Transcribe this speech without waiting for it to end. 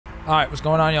Alright, what's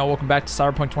going on, y'all? Welcome back to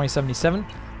Cyberpunk 2077.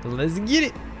 Let's get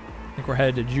it! I think we're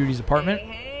headed to Judy's apartment.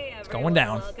 Hey, it's going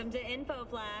down. Welcome to Info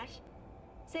Flash.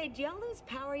 Say, did y'all lose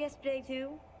power yesterday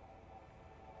too?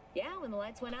 Yeah, when the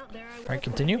lights went out there, I Alright,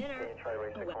 continue. Right,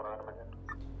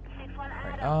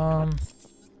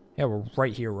 yeah, we're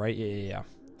right here, right? Yeah.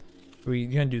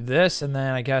 We're gonna do this, and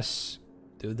then I guess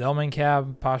do the Delman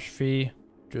cab, apostrophe,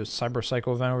 do a cyber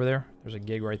cycle event over there. There's a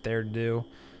gig right there to do.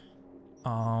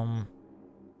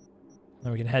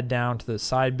 Then we can head down to the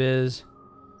side biz.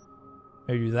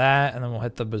 Maybe do that, and then we'll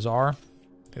hit the bazaar.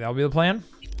 Think that'll be the plan.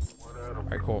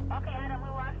 Alright, cool.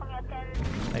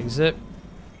 Exit.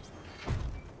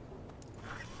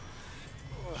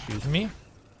 Excuse me.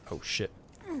 Oh shit.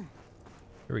 Here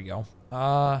we go.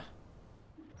 Try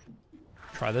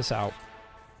this out.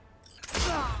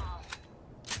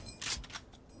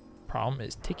 Problem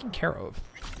is taken care of.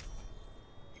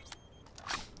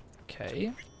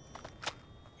 Okay.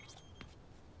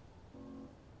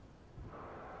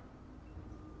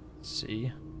 Let's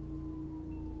see.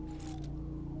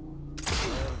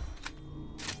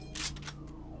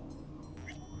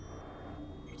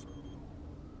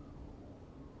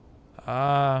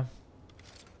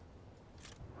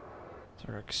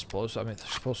 Sort of explosive. I mean, the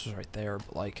explosive's right there,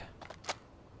 but like,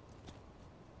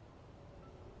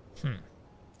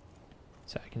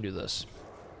 so I can do this.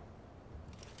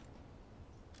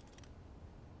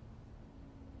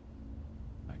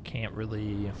 I can't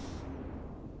really.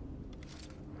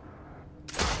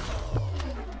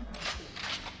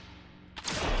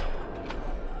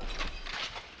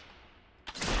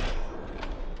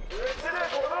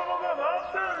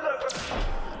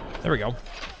 There we go.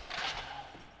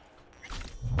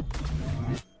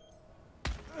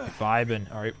 Vibing.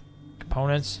 Alright.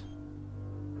 Components.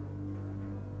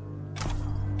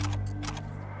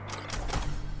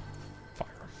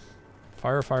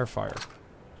 Fire. Fire.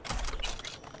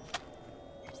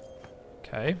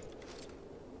 Okay.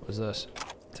 What is this?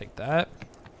 Take that.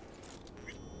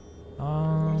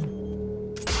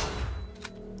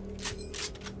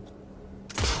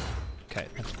 Okay,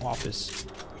 that's office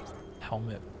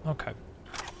helmet. Okay.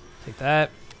 Take that.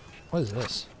 What is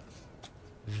this?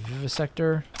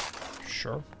 Vivisector?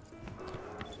 Sure.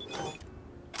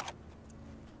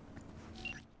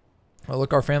 Well,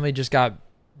 look, our family just got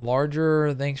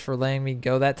larger. Thanks for letting me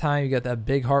go that time. You got that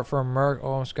big heart for a Merc.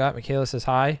 Oh, Scott. Michaela says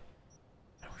hi.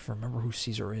 I don't even remember who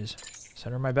Caesar is.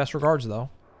 Send her my best regards,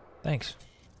 though. Thanks.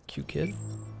 Cute kid.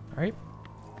 All right.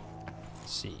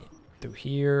 Let's see. Through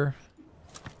here.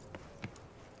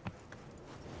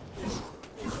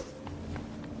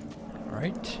 All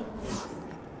right.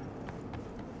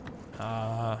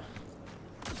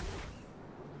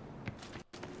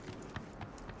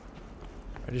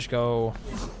 I just go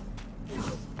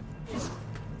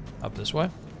up this way.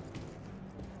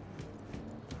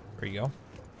 There you go.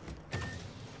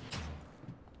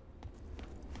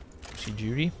 See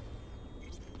Judy.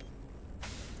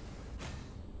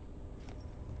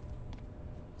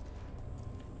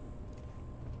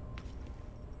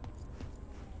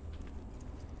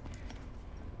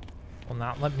 Will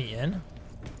not let me in.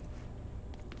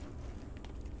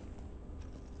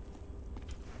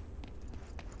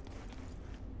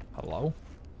 Hello?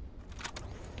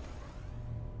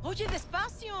 Oye,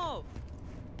 despacio!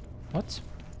 What?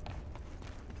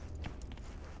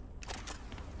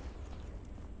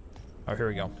 Oh, here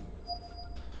we go.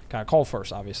 Gotta call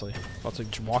first, obviously. About to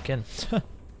just walk in.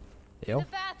 Yo. The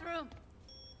bathroom!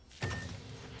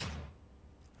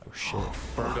 Oh, shit.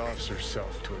 Burnt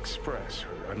herself to express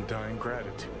her undying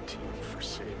gratitude to you for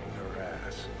saving her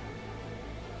ass.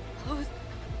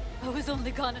 I was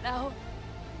only gone an hour.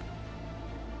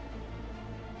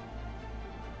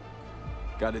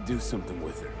 Gotta do something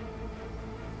with her.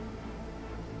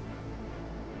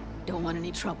 Don't want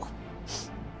any trouble.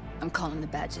 I'm calling the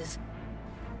badges.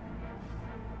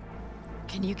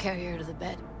 Can you carry her to the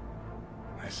bed?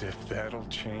 As if that'll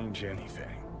change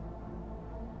anything.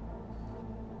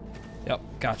 Yep,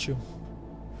 got you.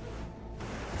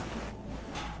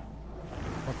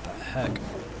 What the heck?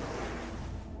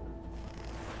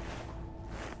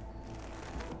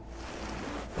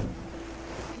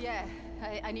 Yeah,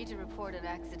 I need to report an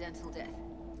accidental death.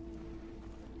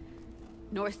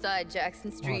 North side,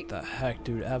 Jackson Street. What the heck,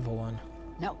 dude? Evelyn.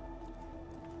 No.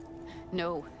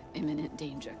 No imminent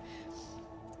danger.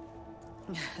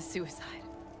 Suicide.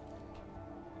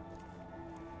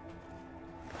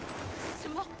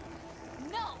 Tomorrow?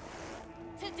 No!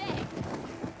 Today!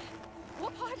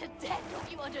 What part of dead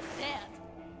don't you understand?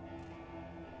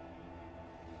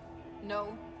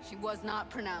 No, she was not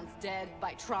pronounced dead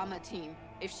by trauma team.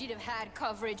 If she'd have had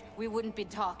coverage, we wouldn't be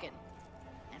talking.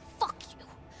 And fuck you.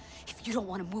 You don't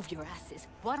want to move your asses.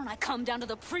 Why don't I come down to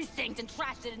the precinct and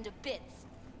trash it into bits?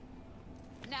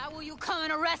 Now will you come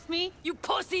and arrest me, you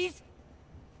pussies?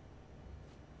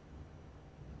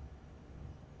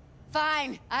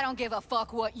 Fine. I don't give a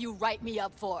fuck what you write me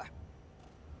up for.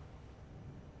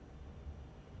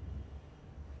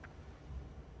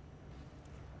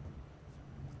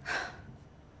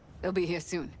 They'll be here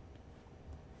soon.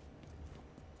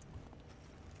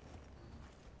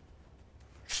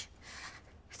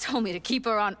 Told me to keep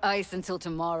her on ice until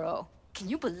tomorrow. Can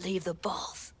you believe the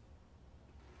balls?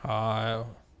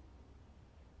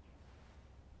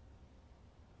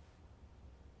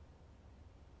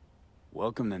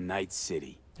 Welcome to Night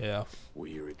City, Yeah. where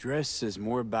your address says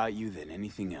more about you than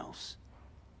anything else.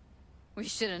 We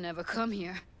should have never come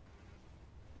here.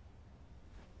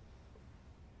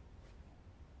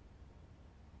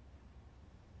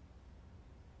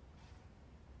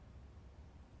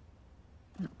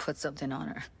 Put something on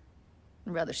her.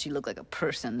 I'd rather she look like a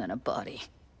person than a body.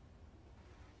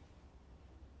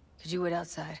 Could you wait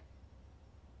outside?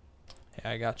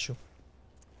 Yeah, I got you.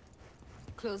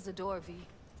 Close the door, V.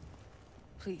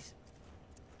 Please.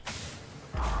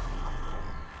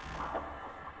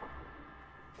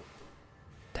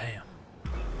 Damn.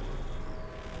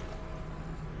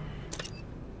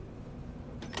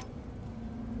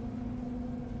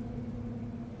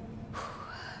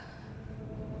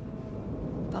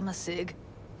 Bum a cig.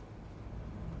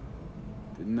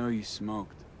 Didn't know you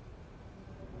smoked.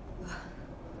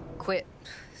 Quit.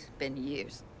 It's been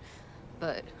years.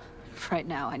 But right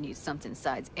now I need something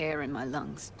besides air in my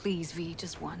lungs. Please, V,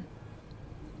 just one.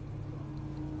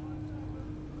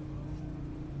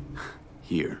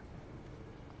 Here.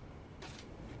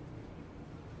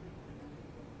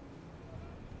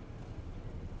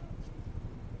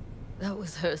 That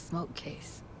was her smoke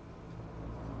case.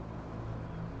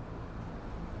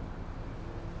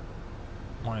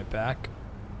 Want it back?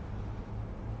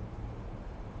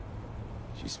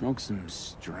 She smokes some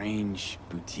strange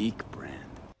boutique brand.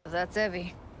 That's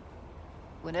Evie.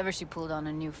 Whenever she pulled on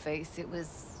a new face, it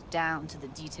was down to the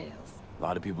details. A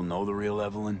lot of people know the real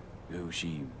Evelyn, who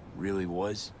she really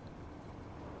was.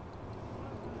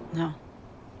 No.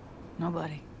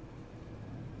 Nobody.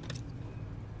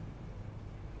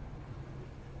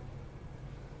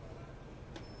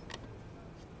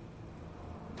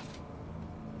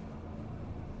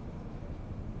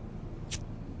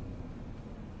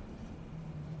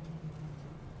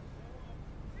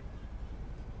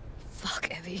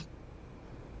 Fuck, Evie.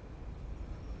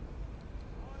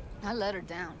 I let her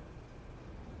down.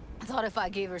 I thought if I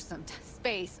gave her some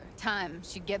space or time,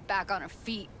 she'd get back on her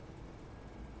feet.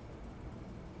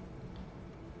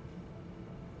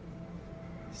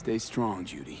 Stay strong,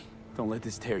 Judy. Don't let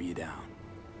this tear you down.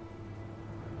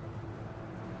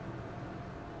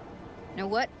 You know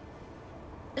what?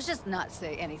 Let's just not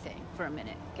say anything for a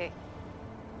minute, okay?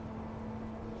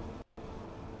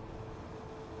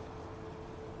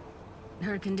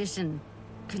 Her condition,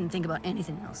 couldn't think about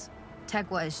anything else.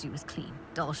 Tech-wise, she was clean.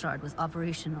 Doll Shard was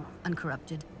operational,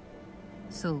 uncorrupted.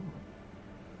 So,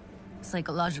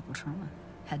 psychological trauma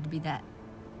had to be that.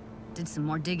 Did some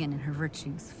more digging in her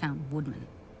virtues, found Woodman.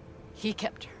 He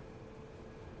kept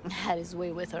her. Had his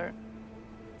way with her.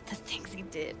 The things he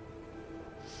did.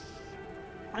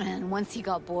 And once he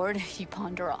got bored, he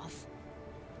pawned her off.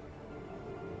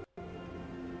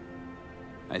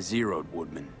 I zeroed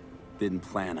Woodman. Didn't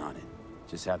plan on it.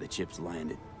 Just how the chips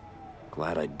landed.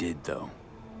 Glad I did, though.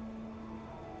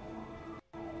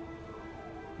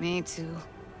 Me too.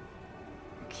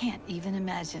 I can't even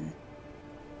imagine.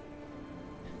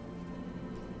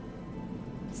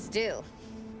 Still,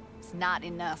 it's not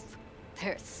enough.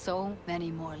 There's so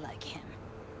many more like him.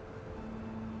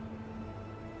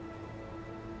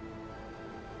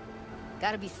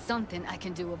 Gotta be something I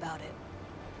can do about it.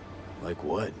 Like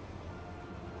what?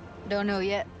 Don't know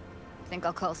yet. Think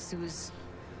I'll call Suze.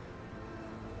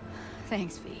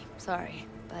 Thanks, V. Sorry,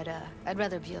 but I'd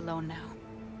rather be alone now.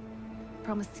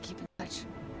 Promise to keep in touch.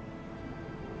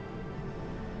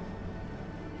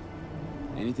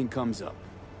 Anything comes up,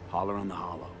 holler on the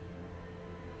hollow.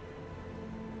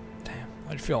 Damn.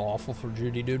 I'd feel awful for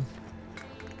Judy, dude.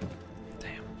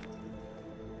 Damn.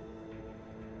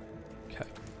 Okay.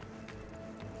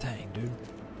 Dang, dude.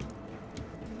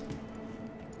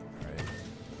 Alright.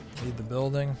 Leave the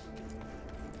building.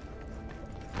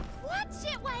 Watch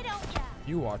it, why don't ya?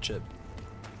 You watch it.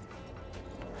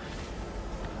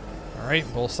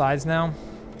 Alright, both sides now.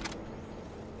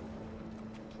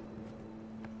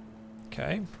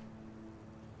 Okay.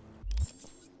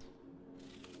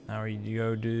 Now we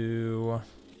go do...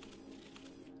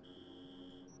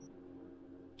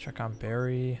 check on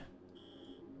Barry.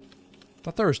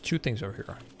 Thought there was 2 things over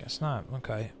here. Guess not.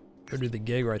 Okay. Go do the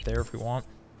gig right there if we want.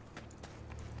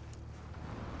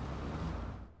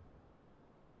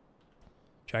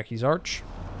 Jackie's Arch.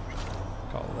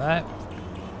 Call that.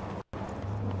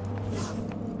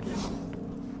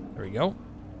 There we go.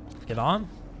 Get on.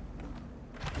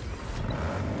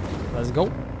 Let's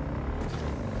go.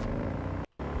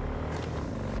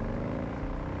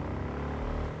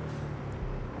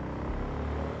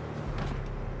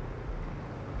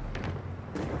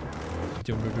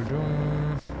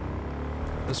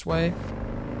 This way.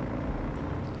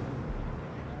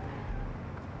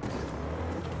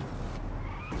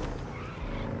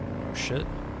 Oh shit.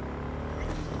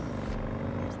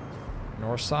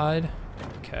 North side.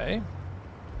 Okay.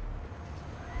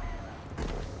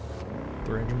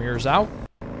 300 meters out.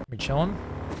 We chilling.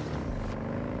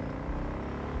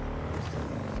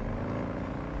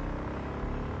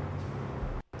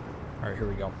 All right, here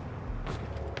we go.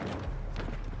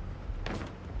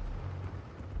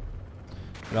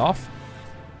 Get off.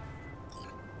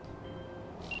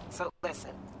 So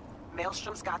listen,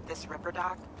 Maelstrom's got this Ripper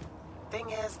doc. Thing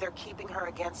is, they're keeping her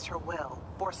against her will,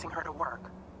 forcing her to work.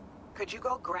 Could you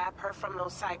go grab her from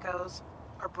those psychos?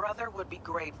 Her brother would be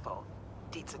grateful.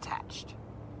 Deets attached.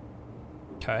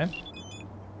 Okay.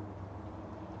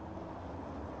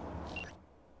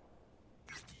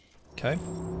 Okay.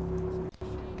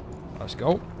 Let's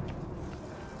go.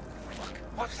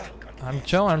 I'm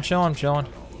chilling, I'm chilling, I'm chilling.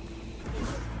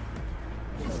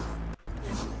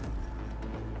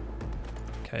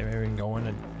 Okay, maybe we can go in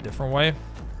a different way.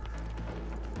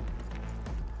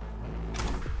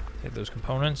 Take those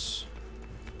components.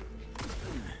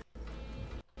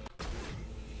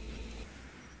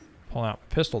 Pulling out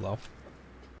my pistol though.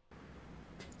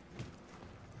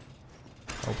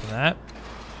 Open that.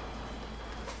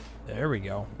 There we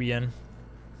go. We in.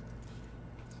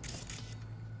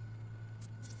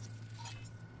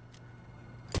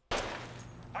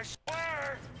 I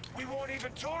swear, we won't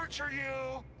even torture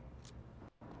you.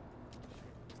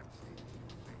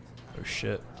 Oh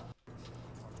shit.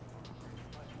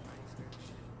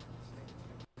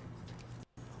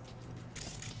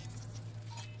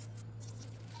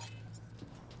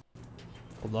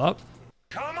 Hold up.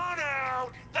 Come on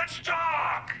out. Let's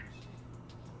talk.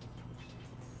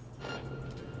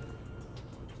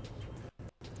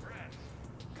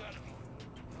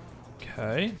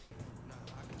 Okay.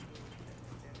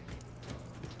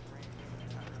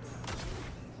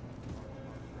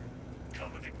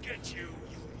 Coming to get you,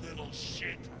 you little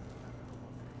shit.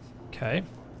 Okay.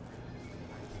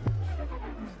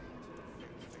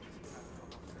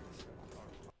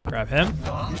 Grab him.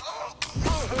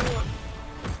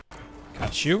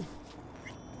 Got you.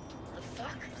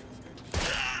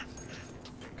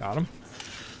 Got him.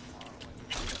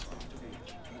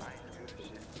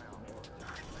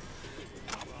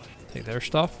 Take their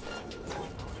stuff.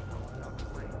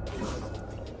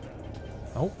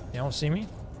 Oh, you don't see me?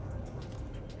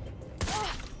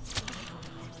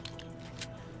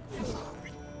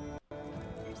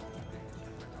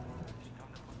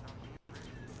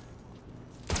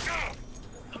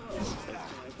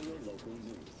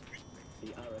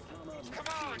 Come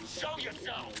on, show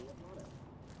yourself.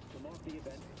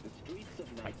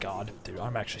 My god, dude,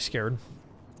 I'm actually scared.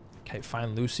 Okay,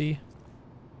 find Lucy.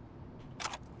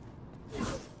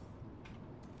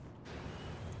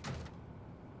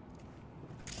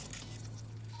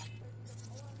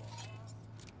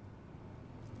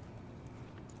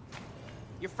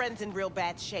 Your friend's in real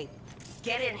bad shape.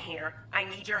 Get in here. I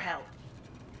need your help.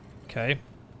 Okay.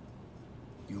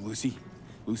 You Lucy?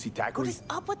 Lucy What Thackeray? is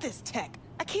up with this tech?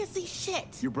 I can't see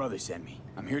shit. Your brother sent me.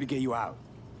 I'm here to get you out.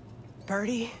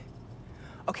 Birdie?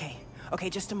 Okay,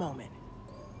 just a moment.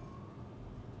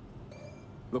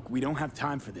 Look, we don't have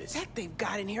time for this. Tech they've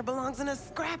got in here belongs in a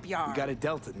scrapyard. We got a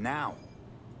Delta now.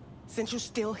 Since you're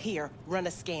still here, run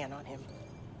a scan on him.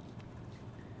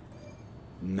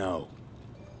 No.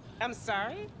 I'm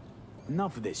sorry?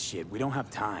 Enough of this shit. We don't have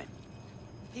time.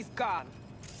 He's gone.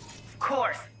 Of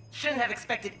course. Shouldn't have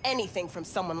expected anything from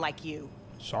someone like you.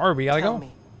 Sorry, we gotta Tell go.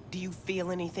 me, do you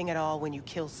feel anything at all when you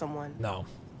kill someone? No.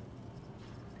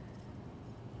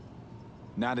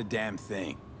 Not a damn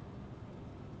thing.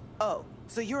 Oh,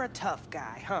 so you're a tough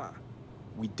guy, huh?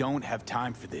 We don't have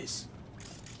time for this.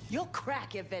 You'll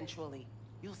crack eventually.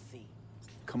 You'll see.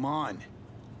 Come on.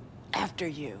 After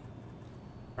you.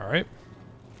 All right.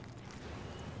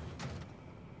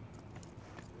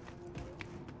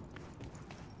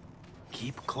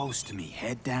 Keep close to me.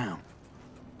 Head down.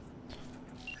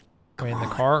 We in the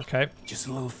on. car. Okay. Just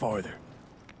a little farther.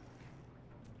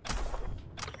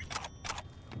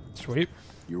 Sweet.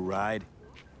 You ride.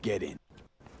 Get in.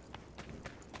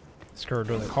 Let's go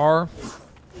to the car.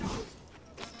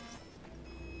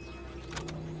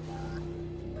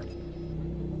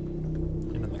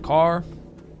 And in the car.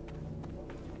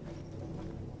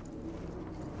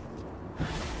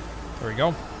 There we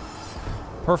go.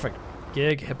 Perfect.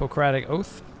 Gig, Hippocratic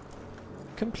Oath.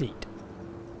 Complete.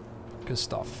 Good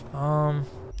stuff.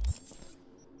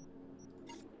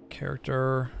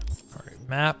 Character. Alright,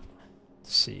 map.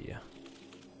 Let's see.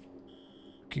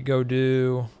 Could go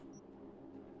do...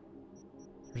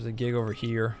 There's a gig over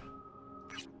here.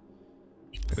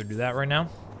 Go do that right now.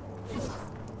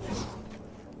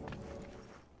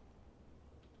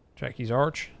 Jackie's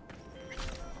Arch.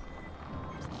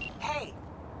 Hey,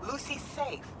 Lucy's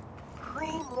safe.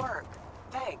 Cream work.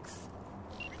 Thanks.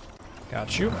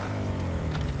 Got you.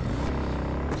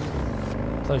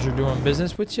 Pleasure doing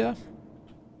business with you.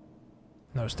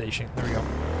 No station. There we go.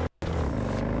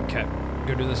 Okay.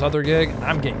 Go do this other gig.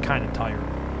 I'm getting kind of tired.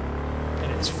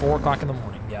 And it's 4 o'clock in the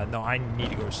morning. Yeah, no, I need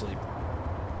to go to sleep.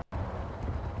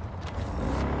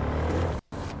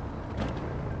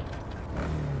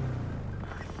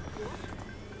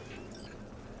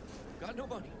 Got no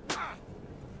money.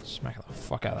 Smacking the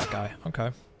fuck out of that guy.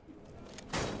 Okay.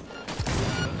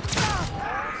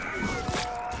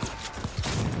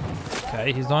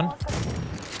 Okay, he's done.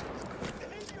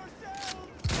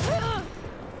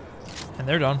 And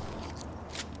they're done.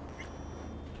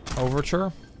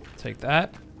 Overture. Take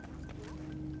that.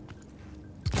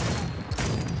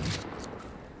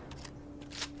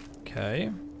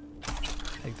 Okay.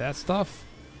 Take that stuff.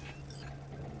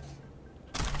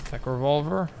 Tech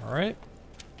revolver. Alright.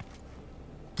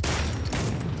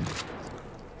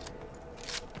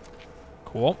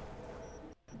 Cool.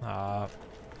 Go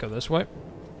this way.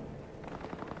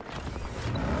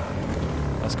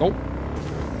 Let's go.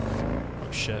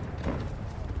 Oh shit.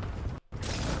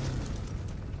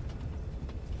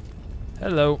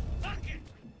 Hello.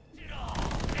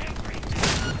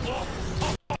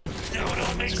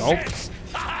 Let's go.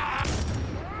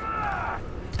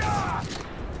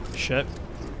 Shit.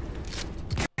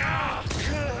 There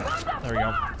we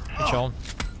go. Hey, chillin'.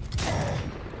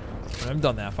 I've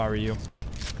done that if I were you.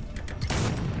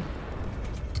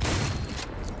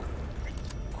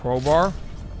 Crowbar.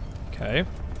 Okay.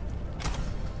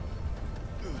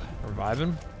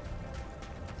 Reviving.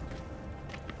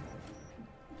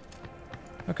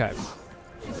 Okay.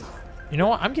 You know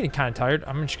what? I'm getting kind of tired.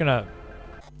 I'm just gonna...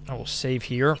 I will save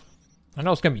here. I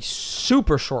know it's gonna be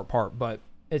super short part, but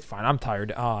it's fine. I'm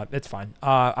tired. It's fine.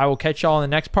 I will catch y'all in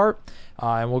the next part,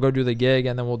 and we'll go do the gig,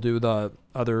 and then we'll do the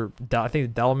other, I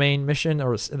think the Delamain mission,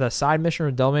 or the side mission,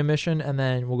 or Delamain mission, and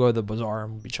then we'll go to the bazaar,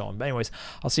 and we'll be chilling. But anyways,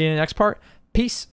 I'll see you in the next part. Peace.